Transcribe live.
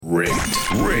Rigged.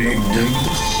 Rigged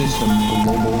system,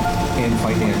 global and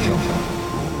financial.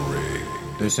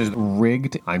 This is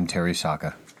Rigged. I'm Terry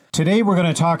Saka. Today we're going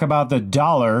to talk about the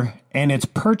dollar and its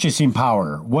purchasing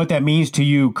power, what that means to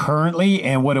you currently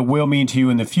and what it will mean to you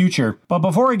in the future. But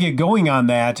before I get going on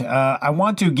that, I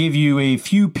want to give you a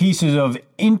few pieces of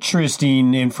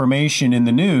interesting information in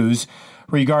the news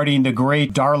regarding the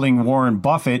great darling Warren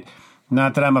Buffett.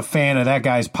 Not that I'm a fan of that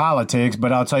guy's politics,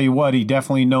 but I'll tell you what, he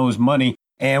definitely knows money.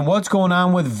 And what's going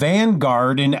on with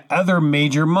Vanguard and other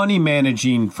major money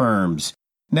managing firms.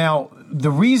 Now,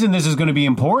 the reason this is going to be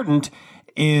important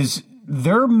is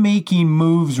they're making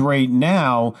moves right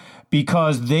now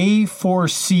because they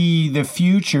foresee the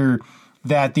future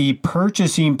that the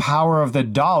purchasing power of the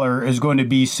dollar is going to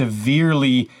be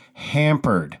severely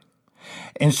hampered.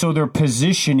 And so they're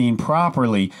positioning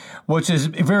properly, which is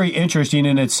very interesting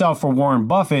in itself for Warren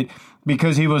Buffett,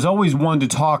 because he was always one to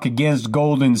talk against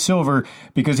gold and silver,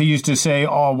 because he used to say,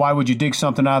 oh, why would you dig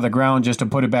something out of the ground just to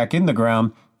put it back in the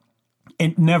ground?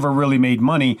 It never really made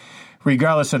money,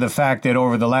 regardless of the fact that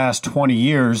over the last 20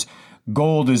 years,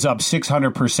 gold is up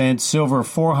 600%, silver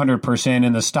 400%,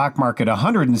 and the stock market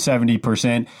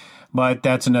 170%. But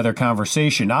that's another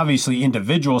conversation. Obviously,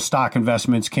 individual stock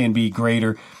investments can be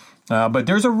greater. But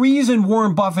there's a reason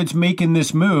Warren Buffett's making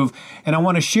this move, and I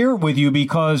want to share it with you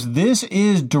because this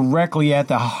is directly at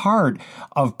the heart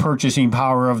of purchasing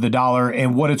power of the dollar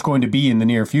and what it's going to be in the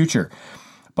near future.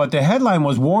 But the headline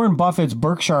was Warren Buffett's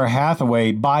Berkshire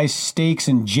Hathaway buys stakes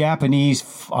in Japanese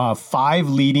 5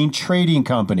 leading trading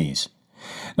companies.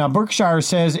 Now, Berkshire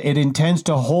says it intends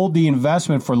to hold the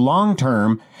investment for long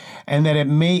term and that it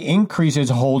may increase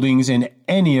its holdings in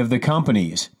any of the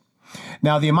companies.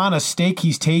 Now, the amount of stake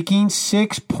he's taking,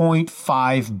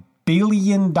 $6.5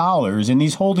 billion in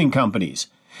these holding companies.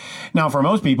 Now, for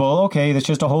most people, okay, that's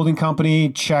just a holding company,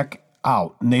 check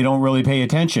out, and they don't really pay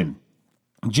attention.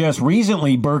 Just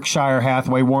recently, Berkshire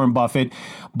Hathaway, Warren Buffett,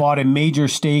 bought a major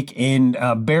stake in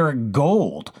Barrick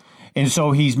Gold, and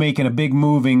so he's making a big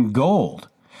move in gold.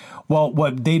 Well,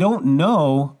 what they don't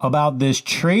know about this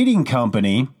trading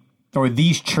company, or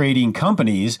these trading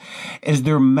companies, is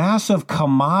they're massive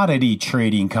commodity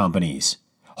trading companies,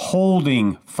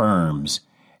 holding firms,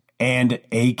 and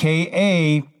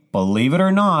AKA, believe it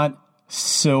or not,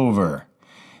 silver.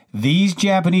 These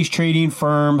Japanese trading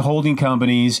firm holding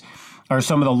companies are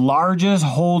some of the largest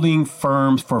holding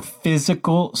firms for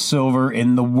physical silver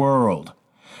in the world.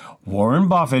 Warren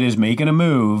Buffett is making a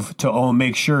move to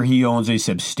make sure he owns a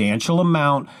substantial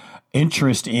amount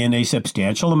interest in a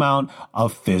substantial amount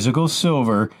of physical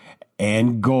silver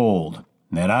and gold.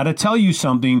 That ought to tell you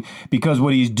something, because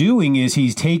what he's doing is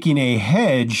he's taking a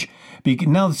hedge.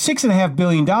 Now, $6.5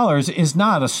 billion is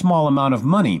not a small amount of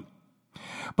money,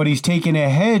 but he's taking a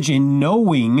hedge in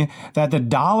knowing that the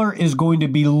dollar is going to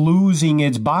be losing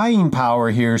its buying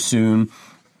power here soon.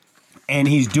 And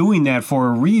he's doing that for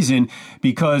a reason,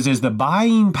 because as the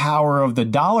buying power of the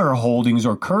dollar holdings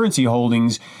or currency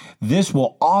holdings, this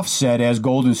will offset as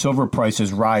gold and silver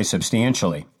prices rise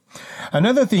substantially.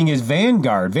 Another thing is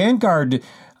Vanguard. Vanguard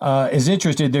is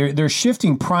interested. They're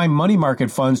shifting prime money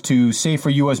market funds to safer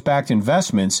U.S.-backed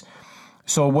investments.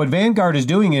 So what Vanguard is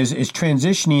doing is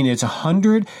transitioning its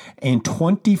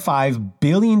 $125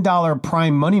 billion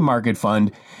prime money market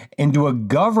fund into a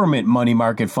government money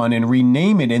market fund and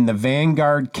rename it in the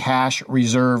Vanguard Cash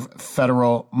Reserve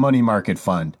Federal Money Market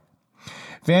Fund.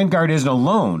 Vanguard isn't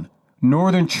alone.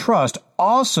 Northern Trust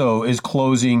also is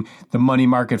closing the money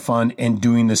market fund and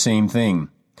doing the same thing.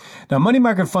 Now, money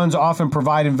market funds often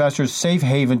provide investors safe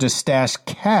haven to stash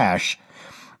cash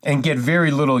and get very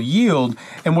little yield.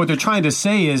 And what they're trying to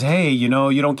say is, hey, you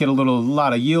don't get a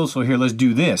lot of yield, so here, let's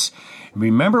do this.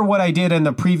 Remember what I did in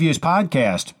the previous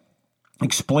podcast,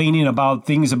 explaining about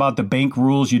things about the bank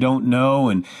rules you don't know.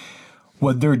 And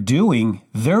what they're doing,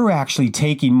 they're actually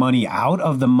taking money out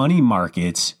of the money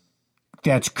markets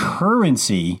that's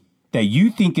currency that you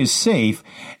think is safe,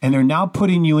 and they're now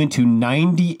putting you into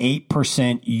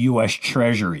 98% U.S.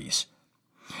 Treasuries.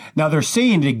 Now, they're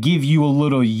saying to give you a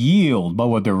little yield, but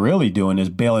what they're really doing is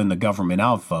bailing the government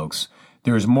out, folks.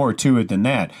 There's more to it than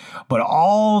that. But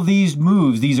all these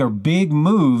moves, these are big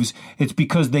moves. It's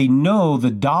because they know the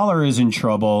dollar is in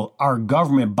trouble. Our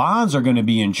government bonds are going to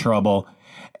be in trouble.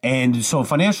 And so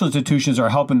financial institutions are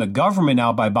helping the government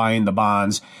out by buying the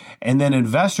bonds. And then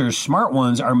investors, smart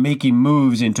ones, are making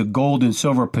moves into gold and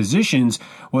silver positions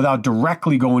without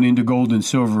directly going into gold and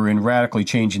silver and radically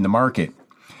changing the market.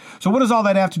 So what does all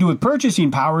that have to do with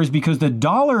purchasing power? Is because the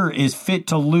dollar is fit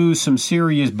to lose some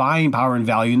serious buying power and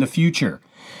value in the future.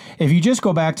 If you just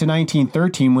go back to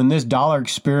 1913, when this dollar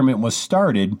experiment was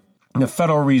started, the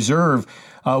Federal Reserve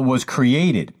was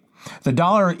created. the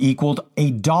dollar equaled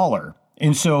 $1.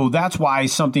 And so that's why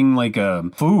something like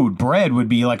food, bread would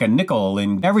be like a nickel,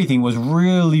 and everything was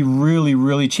really, really,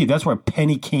 really cheap. That's where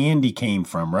penny candy came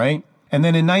from, right? And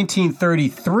then in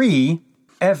 1933,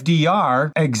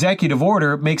 FDR, executive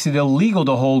order, makes it illegal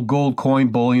to hold gold coin,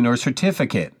 bullion, or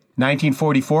certificate.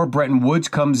 1944, Bretton Woods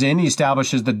comes in, he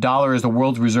establishes the dollar as the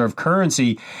world's reserve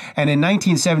currency. And in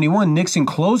 1971, Nixon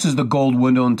closes the gold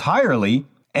window entirely,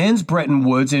 ends Bretton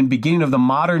Woods, and beginning of the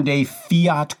modern day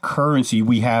fiat currency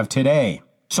we have today.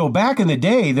 So back in the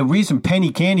day, the reason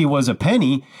penny candy was a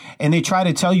penny, and they try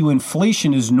to tell you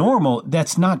inflation is normal,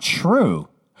 that's not true.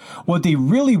 What they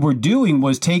really were doing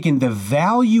was taking the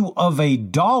value of a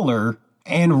dollar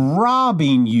and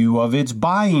robbing you of its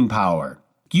buying power.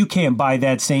 You can't buy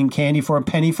that same candy for a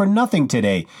penny for nothing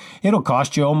today. It'll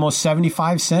cost you almost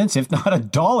 75 cents, if not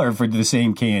 $1 for the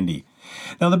same candy.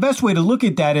 Now, the best way to look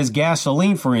at that is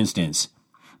gasoline, for instance.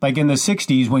 Like in the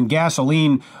 60s, when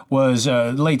gasoline was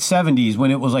late 70s,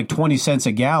 when it was like 20 cents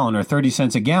a gallon or 30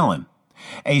 cents a gallon.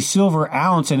 A silver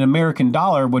ounce in American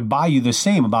dollar would buy you the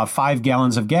same, about 5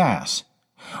 gallons of gas.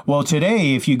 Well,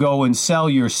 today, if you go and sell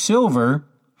your silver,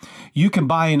 you can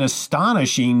buy an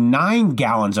astonishing 9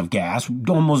 gallons of gas,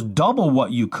 almost double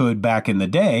what you could back in the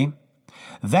day.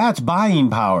 That's buying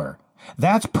power.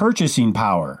 That's purchasing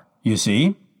power, you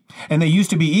see? And they used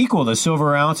to be equal, the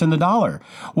silver ounce and the dollar.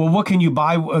 Well, what can you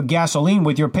buy gasoline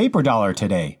with your paper dollar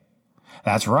today?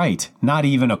 That's right, not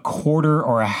even a quarter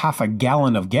or a half a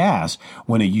gallon of gas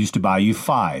when it used to buy you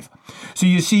 5. So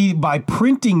you see, by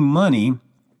printing money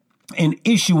and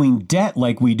issuing debt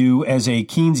like we do as a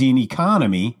Keynesian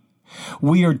economy,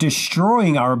 we are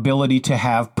destroying our ability to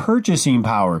have purchasing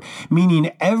power,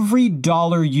 meaning every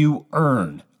dollar you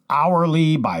earn,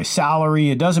 hourly, by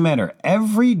salary, it doesn't matter.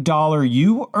 Every dollar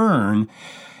you earn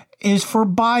is for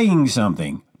buying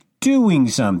something, doing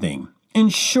something,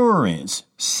 insurance,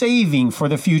 saving for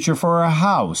the future for a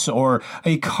house or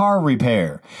a car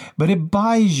repair, but it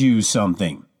buys you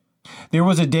something. There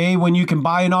was a day when you can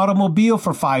buy an automobile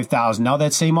for $5,000. Now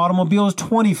that same automobile is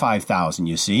 $25,000,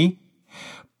 you see?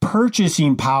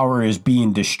 Purchasing power is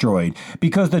being destroyed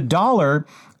because the dollar,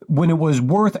 when it was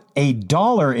worth $1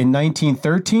 in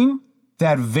 1913,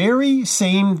 that very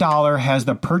same dollar has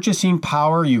the purchasing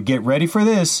power, you get ready for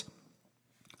this,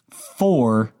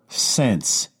 4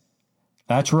 cents.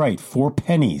 That's right, 4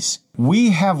 pennies. We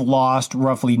have lost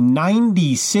roughly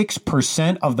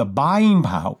 96% of the buying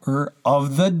power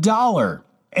of the dollar.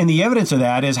 And the evidence of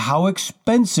that is how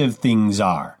expensive things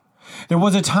are. There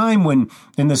was a time when,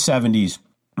 in the 70s,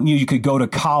 you could go to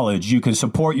college, you can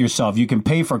support yourself, you can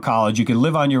pay for college, you can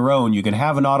live on your own, you can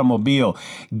have an automobile,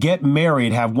 get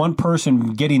married, have one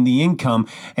person getting the income,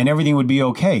 and everything would be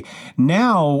okay.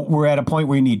 Now we're at a point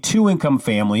where you need 2 income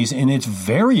families, and it's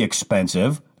very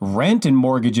expensive. Rent and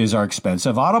mortgages are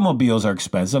expensive, automobiles are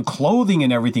expensive, clothing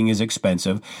and everything is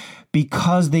expensive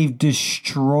because they've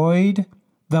destroyed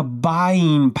the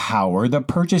buying power, the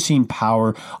purchasing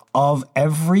power of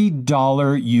every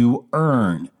dollar you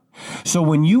earn. So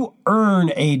when you earn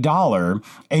 $1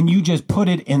 and you just put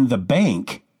it in the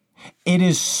bank, it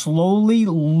is slowly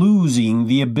losing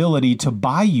the ability to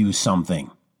buy you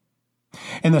something.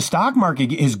 And the stock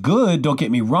market is good, don't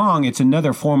get me wrong, it's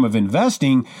another form of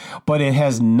investing, but it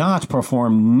has not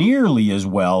performed nearly as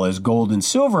well as gold and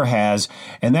silver has,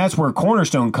 and that's where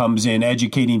Cornerstone comes in,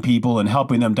 educating people and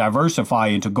helping them diversify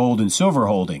into gold and silver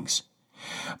holdings.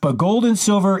 But gold and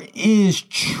silver is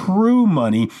true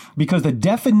money because the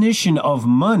definition of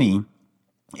money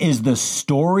is the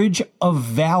storage of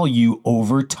value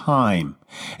over time.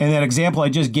 And that example I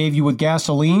just gave you with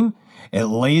gasoline, it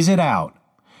lays it out.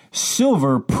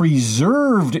 Silver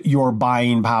preserved your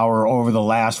buying power over the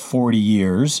last 40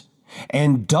 years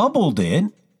and doubled it,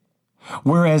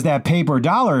 whereas that paper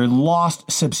dollar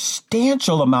lost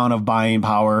substantial amount of buying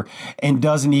power and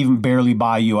doesn't even barely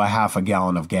buy you a half a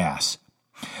gallon of gas.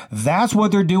 That's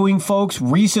what they're doing, folks.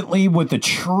 Recently, with the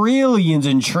trillions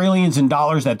and trillions in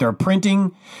dollars that they're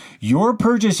printing, your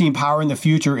purchasing power in the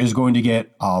future is going to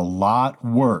get a lot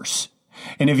worse.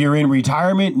 And if you're in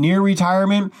retirement, near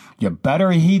retirement, you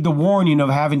better heed the warning of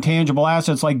having tangible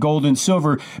assets like gold and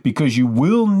silver because you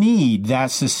will need that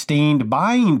sustained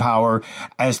buying power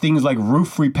as things like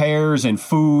roof repairs and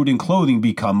food and clothing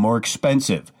become more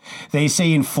expensive. They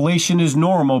say inflation is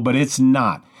normal, but it's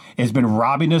not. It's been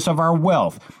robbing us of our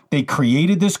wealth. They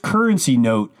created this currency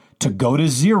note to go to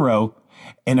zero,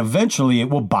 and eventually it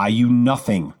will buy you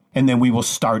nothing. And then we will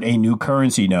start a new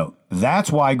currency note. That's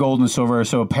why gold and silver are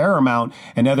so paramount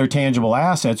and other tangible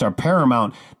assets are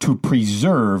paramount to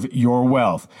preserve your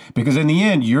wealth. Because in the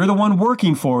end, you're the one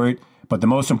working for it, but the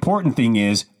most important thing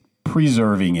is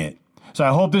preserving it. So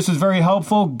I hope this is very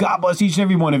helpful. God bless each and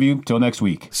every one of you. Till next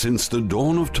week. Since the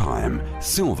dawn of time,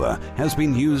 silver has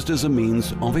been used as a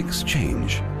means of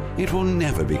exchange. It will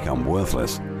never become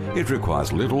worthless. It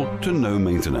requires little to no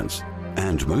maintenance.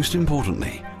 And most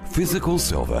importantly, physical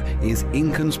silver is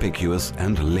inconspicuous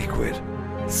and liquid.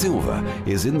 Silver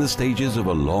is in the stages of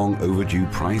a long overdue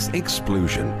price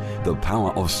explosion. The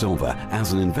power of silver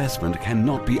as an investment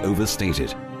cannot be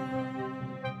overstated.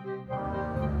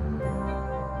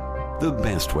 The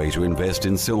best way to invest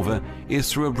in silver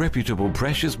is through a reputable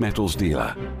precious metals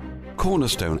dealer.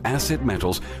 Cornerstone Asset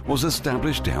Metals was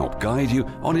established to help guide you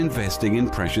on investing in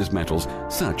precious metals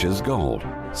such as gold,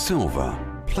 silver,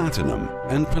 platinum,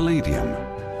 and palladium.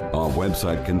 Our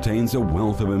website contains a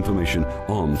wealth of information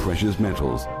on precious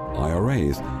metals,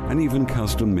 IRAs, and even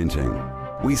custom minting.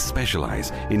 We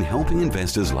specialize in helping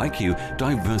investors like you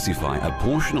diversify a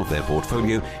portion of their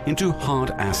portfolio into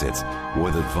hard assets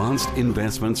with advanced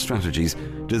investment strategies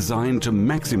designed to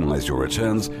maximize your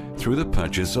returns through the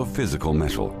purchase of physical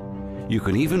metal. You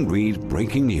can even read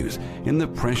breaking news in the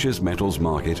precious metals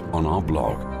market on our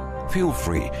blog. Feel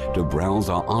free to browse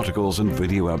our articles and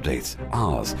video updates.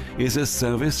 Ours is a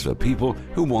service for people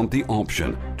who want the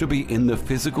option to be in the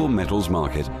physical metals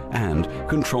market and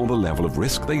control the level of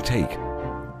risk they take.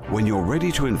 When you're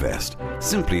ready to invest,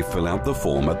 simply fill out the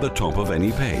form at the top of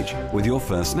any page with your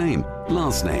first name,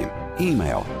 last name,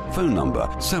 email, phone number,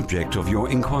 subject of your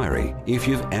inquiry, if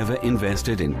you've ever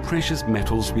invested in precious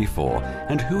metals before,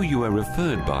 and who you are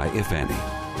referred by, if any.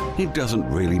 It doesn't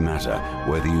really matter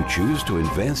whether you choose to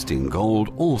invest in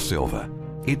gold or silver.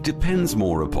 It depends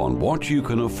more upon what you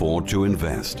can afford to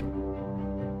invest.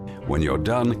 When you're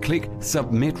done, click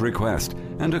Submit Request,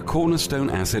 and a Cornerstone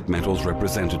Asset Metals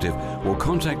representative will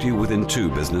contact you within 2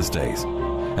 business days.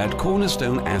 At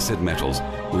Cornerstone Asset Metals,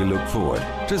 we look forward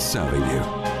to serving you.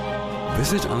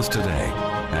 Visit us today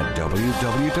at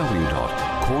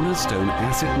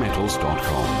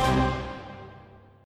www.cornerstoneassetmetals.com.